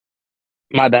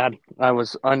 My bad. I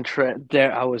was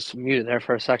there. I was muted there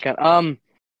for a second.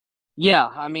 Yeah,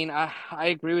 I mean, I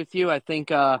agree with you. I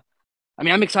think,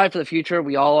 I'm excited for the future.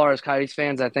 We all are as Coyotes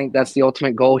fans. I think that's the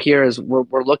ultimate goal here is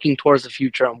we're looking towards the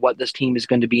future and what this team is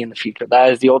going to be in the future.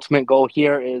 That is the ultimate goal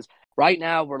here is right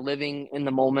now we're living in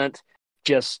the moment,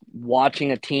 just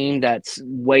watching a team that's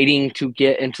waiting to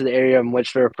get into the area in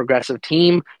which they're a progressive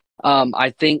team.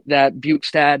 I think that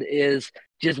Bukestad is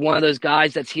just one of those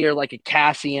guys that's here like a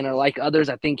Cassian or like others.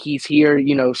 I think he's here,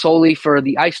 solely for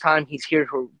the ice time. He's here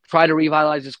to try to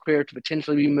revitalize his career, to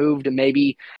potentially be moved and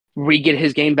maybe re-get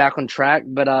his game back on track.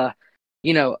 But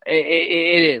it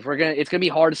is. It's gonna be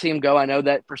hard to see him go. I know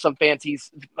that for some fans, he's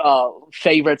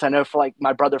favorites. I know for like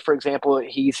my brother, for example,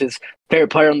 he's his favorite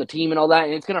player on the team and all that.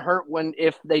 And it's gonna hurt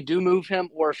if they do move him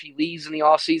or if he leaves in the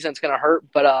offseason. It's gonna hurt.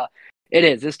 But it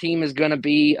is. This team is gonna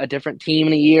be a different team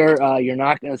in a year. You're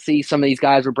not gonna see some of these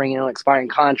guys we're bringing in expiring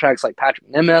contracts like Patrick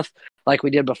Nemeth, like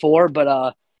we did before.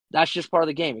 But that's just part of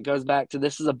the game. It goes back to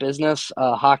this is a business.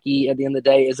 Hockey, at the end of the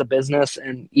day, is a business.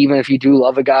 And even if you do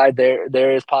love a guy,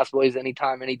 there is possibilities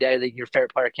anytime, any day that your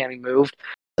favorite player can be moved.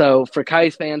 So for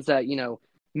Coyotes fans that,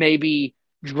 maybe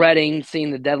dreading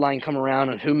seeing the deadline come around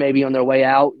and who may be on their way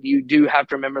out, you do have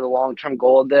to remember the long-term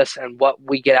goal of this. And what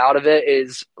we get out of it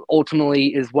is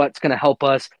ultimately is what's going to help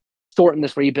us shorten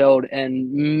this rebuild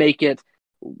and make it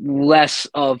less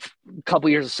of a couple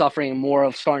years of suffering and more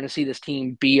of starting to see this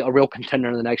team be a real contender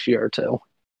in the next year or two.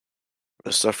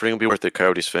 The suffering will be worth it,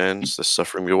 Coyotes fans. The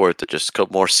suffering will be worth it. Just a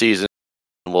couple more seasons.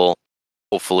 We'll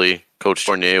hopefully Coach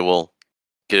Tournier will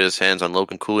get his hands on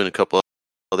Logan Cooley and a couple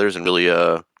others and really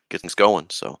get things going.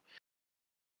 So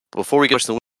before we get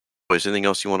to the boys, anything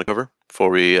else you want to cover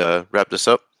before we wrap this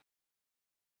up?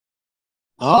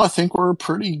 I think we're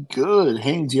pretty good.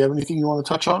 Haynes, do you have anything you want to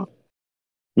touch on?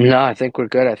 No, I think we're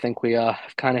good. I think we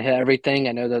kind of hit everything.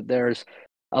 I know that there's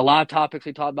a lot of topics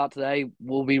we talked about today.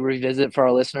 We'll be revisit for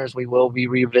our listeners. We will be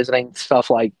revisiting stuff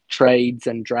like trades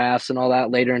and drafts and all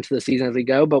that later into the season as we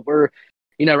go. But we're,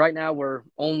 right now we're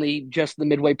only just the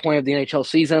midway point of the NHL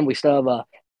season. We still have a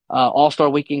All-Star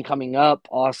Weekend coming up.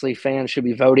 Obviously, fans should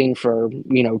be voting for,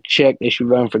 Chick. They should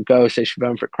be voting for Ghost. They should be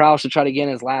voting for Krause to try to get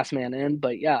his last man in.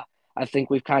 But yeah, I think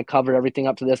we've kind of covered everything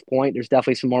up to this point. There's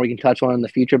definitely some more we can touch on in the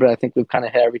future, but I think we've kind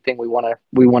of hit everything we want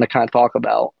to kind of talk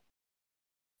about.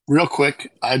 Real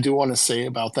quick, I do want to say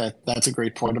about that. That's a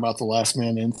great point about the last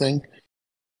man in thing.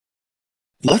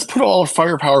 Let's put all our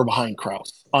firepower behind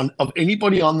Krause. Of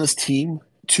anybody on this team,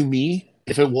 to me,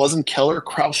 if it wasn't Keller,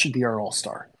 Krause should be our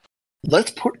all-star.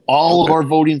 Let's put all of our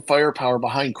voting firepower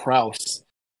behind Krause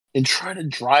and try to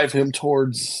drive him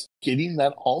towards getting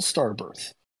that all-star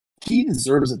berth. He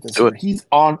deserves it this year. He's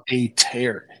on a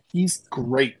tear. He's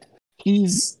great.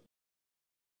 He's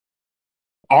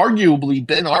arguably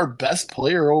been our best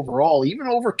player overall, even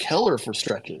over Keller for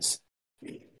stretches.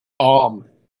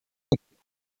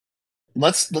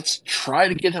 Let's try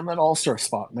to get him an all-star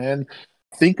spot, man.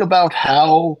 Think about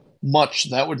how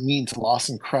much that would mean to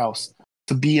Lawson Krause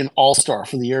to be an all-star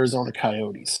for the Arizona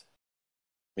Coyotes.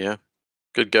 Yeah,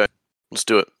 good guy. Let's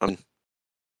do it.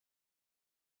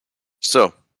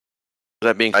 So,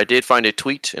 that being, I did find a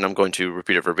tweet, and I'm going to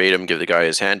repeat it verbatim, give the guy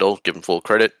his handle, give him full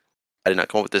credit. I did not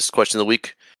come up with this question of the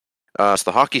week. It's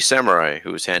the Hockey Samurai,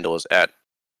 whose handle is at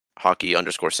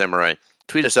hockey_samurai.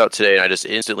 Tweeted us out today, and I just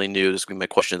instantly knew this was going to be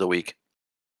my question of the week.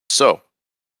 So,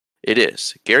 it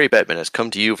is. Gary Bettman has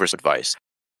come to you for some advice.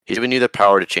 He's given you the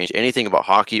power to change anything about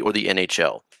hockey or the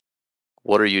NHL.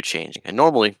 What are you changing? And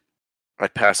normally,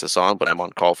 I'd pass this on, but I'm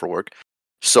on call for work.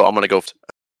 So I'm going to go.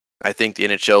 I think the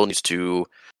NHL needs to.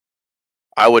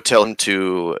 I would tell him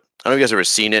to. I don't know if you guys have ever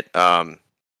seen it, but on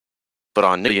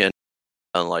Nickelodeon,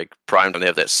 on like Prime Time, they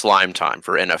have that slime time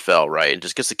for NFL, right? It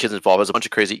just gets the kids involved. There's a bunch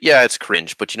of crazy. Yeah, it's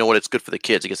cringe, but you know what? It's good for the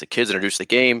kids. It gets the kids introduced to the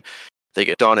game. They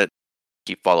get on it,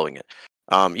 keep following it.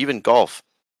 Even golf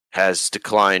has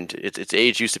declined. Its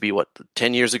age used to be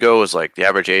 10 years ago was like the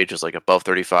average age was like above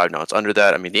 35. Now it's under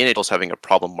that. I mean, the NHL is having a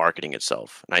problem marketing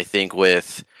itself, and I think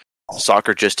with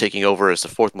soccer just taking over as the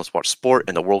fourth most watched sport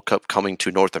and the World Cup coming to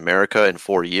North America in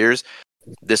 4 years,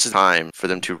 this is time for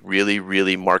them to really,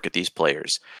 really market these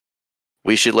players.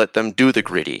 We should let them do the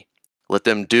gritty. Let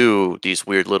them do these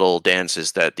weird little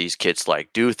dances that these kids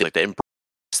like. Do things like that,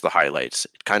 embrace the highlights.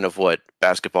 Kind of what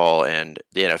basketball and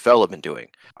the NFL have been doing.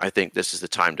 I think this is the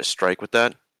time to strike with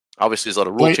that. Obviously, there's a lot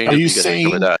of rule changes. Are you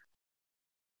saying that?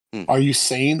 Are you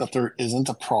saying that there isn't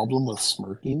a problem with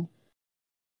smirking?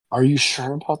 Are you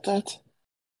sure about that?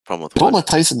 Problem with Don't let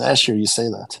Tyson Nash hear you say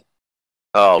that.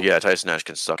 Oh yeah, Tyson Nash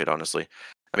can suck it. Honestly,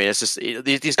 I mean, it's just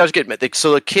these guys get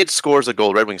so the kid scores a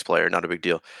goal. Red Wings player, not a big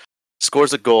deal.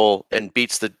 Scores a goal and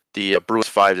beats the Bruins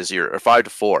 5-0 or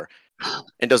 5-4,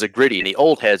 and does a gritty. And the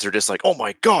old heads are just like, "Oh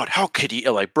my god, how could he?"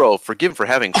 Like, bro, forgive him for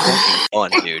having fucking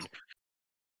fun, dude.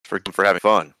 Forgive him for having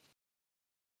fun.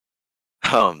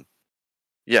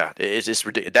 Yeah, it's just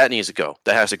ridiculous. That needs to go.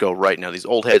 That has to go right now. These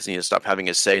old heads need to stop having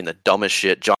his say in the dumbest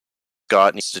shit. John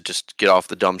Scott needs to just get off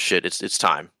the dumb shit. It's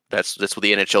time. That's what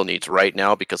the NHL needs right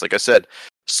now because, like I said,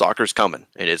 soccer's coming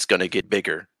and it's going to get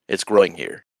bigger. It's growing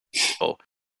here. So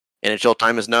NHL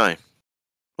time is nigh.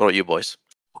 What about you, boys?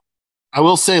 I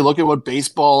will say, look at what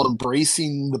baseball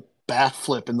embracing the bat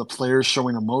flip and the players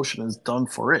showing emotion has done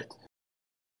for it.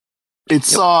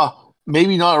 It's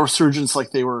maybe not a resurgence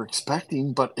like they were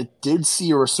expecting, but it did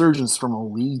see a resurgence from a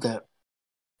league that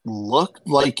looked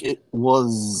like it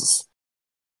was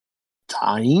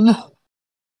dying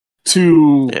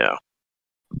to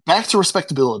back to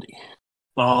respectability.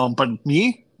 But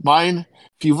mine,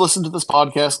 if you've listened to this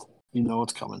podcast, you know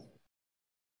what's coming.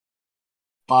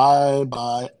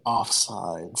 Bye-bye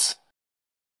offsides.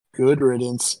 Good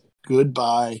riddance.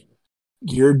 Goodbye.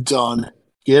 You're done.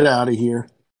 Get out of here.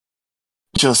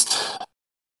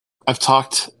 I've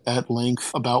talked at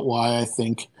length about why I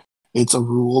think it's a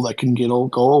rule that can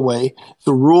go away. It's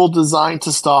a rule designed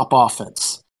to stop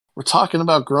offense. We're talking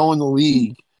about growing the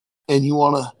league, and you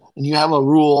have a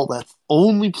rule that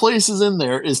only places in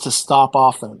there is to stop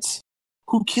offense.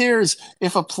 Who cares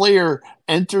if a player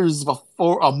enters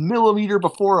before a millimeter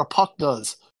before a puck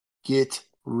does? Get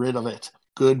rid of it.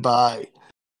 Goodbye.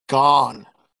 Gone.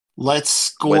 Let's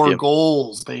score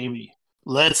goals, baby.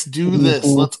 Let's do this.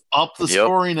 Let's up the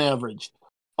scoring average.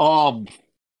 And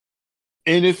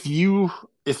if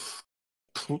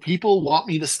people want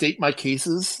me to state my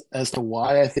cases as to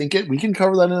why I think it, we can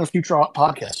cover that in a future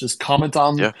podcast. Just comment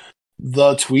on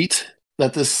the tweet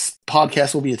that this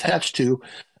podcast will be attached to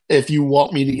if you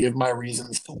want me to give my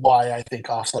reasons to why I think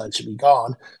offside should be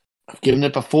gone. I've given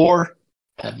it before.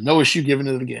 I have no issue giving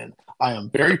it again. I am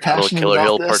very passionate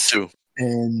about this. Part 2.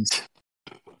 And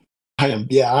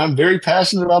I'm very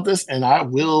passionate about this, and I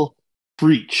will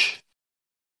preach.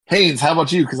 Haynes, how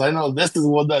about you? Because I know this is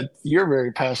one that you're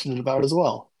very passionate about as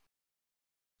well.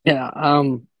 Yeah,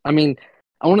 I mean,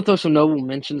 I want to throw some notable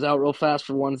mentions out real fast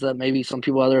for ones that maybe some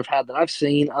people other have had that I've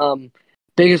seen.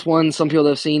 Biggest one some people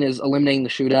have seen is eliminating the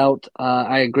shootout.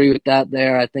 I agree with that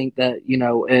there. I think that,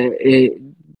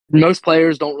 most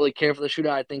players don't really care for the shootout.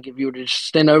 I think if you were to just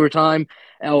extend overtime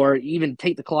or even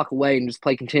take the clock away and just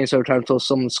play continuous overtime until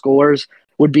someone scores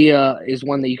is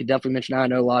one that you could definitely mention. I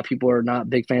know a lot of people are not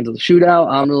big fans of the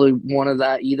shootout. I'm really one of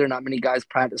that either. Not many guys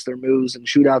practice their moves and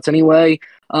shootouts anyway.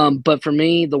 But for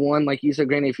me, the one, like you said,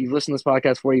 Granny, if you've listened to this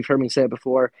podcast before, you've heard me say it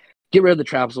before, get rid of the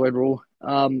trapezoid rule.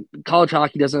 College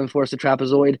hockey doesn't enforce the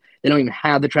trapezoid. They don't even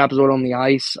have the trapezoid on the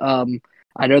ice.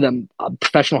 I know that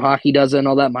professional hockey does it and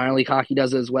all that. Minor league hockey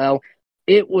does it as well.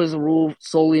 It was a rule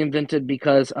solely invented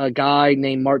because a guy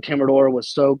named Mark Timador was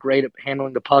so great at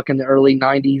handling the puck in the early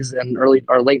 90s and late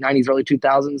 90s, early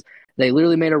 2000s. They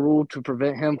literally made a rule to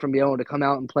prevent him from being able to come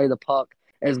out and play the puck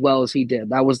as well as he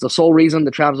did. That was the sole reason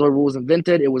the trapezoid rule was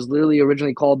invented. It was literally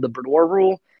originally called the Brodeur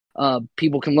rule.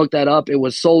 People can look that up. It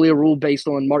was solely a rule based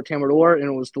on Mark Timador, and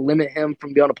it was to limit him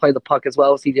from being able to play the puck as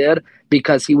well as he did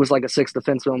because he was like a sixth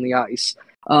defenseman on the ice.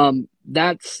 Don't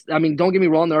get me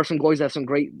wrong. There are some goalies that have some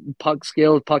great puck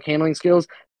skills, puck handling skills,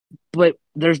 but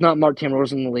there's not Mark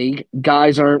Timadors in the league.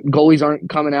 Goalies aren't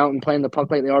coming out and playing the puck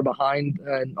like they are behind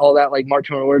and all that, like Mark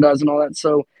Timador does and all that.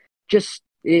 So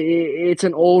it's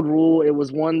an old rule. It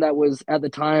was one that was at the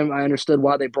time I understood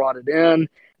why they brought it in,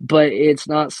 but it's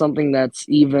not something that's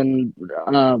even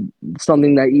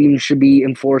something that even should be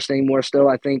enforced anymore. Still,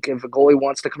 I think if a goalie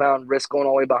wants to come out and risk going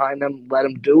all the way behind them, let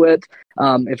him do it.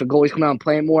 If a goalie's come out and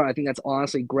play more, I think that's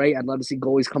honestly great. I'd love to see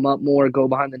goalies come up more, go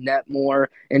behind the net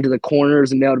more, into the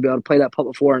corners, and be able to play that puck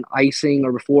before an icing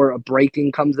or before a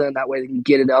breaking comes in. That way they can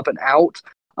get it up and out.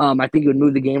 I think it would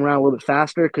move the game around a little bit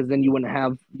faster because then you wouldn't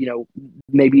have,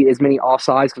 maybe as many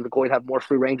offsides because the goalies have more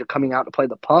free range of coming out to play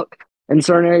the puck in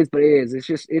certain areas. But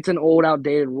it's an old,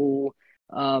 outdated rule.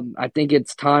 I think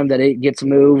it's time that it gets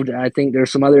moved. I think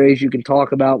there's some other areas you can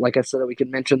talk about, like I said, that we can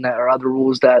mention that are other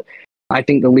rules that I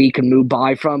think the league can move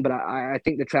by from. But I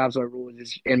think the trapezoid rule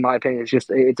is, in my opinion,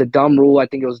 it's a dumb rule. I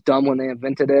think it was dumb when they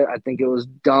invented it. I think it was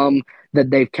dumb that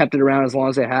they've kept it around as long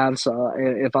as they have. So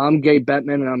if I'm Gabe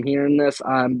Bettman and I'm hearing this,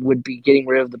 I would be getting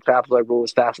rid of the trapezoid rule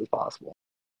as fast as possible.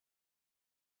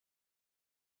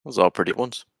 Those are all pretty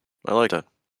ones. I like that.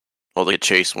 I'll look at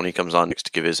Chase when he comes on next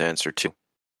to give his answer too.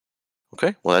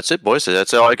 Okay, well that's it, boys.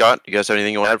 That's all I got. You guys have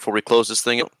anything you want to add before we close this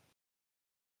thing up?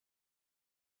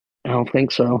 I don't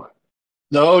think so.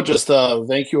 No, just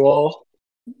thank you all.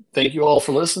 Thank you all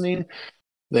for listening.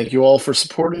 Thank you all for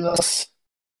supporting us.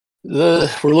 We're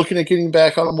looking at getting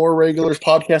back on a more regular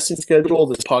podcasting schedule.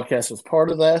 This podcast is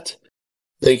part of that.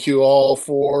 Thank you all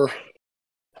for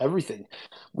everything.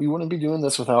 We wouldn't be doing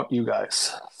this without you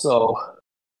guys. So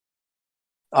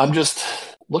I'm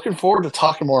just looking forward to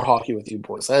talking more hockey with you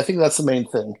boys. I think that's the main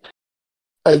thing.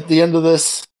 At the end of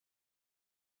this,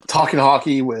 talking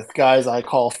hockey with guys I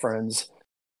call friends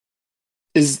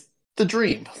is the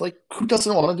dream. Like, who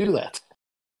doesn't want to do that?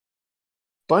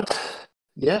 But,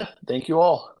 yeah, thank you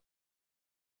all.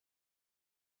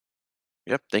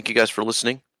 Yep. Thank you guys for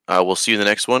listening. We'll see you in the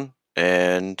next one,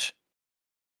 and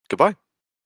goodbye.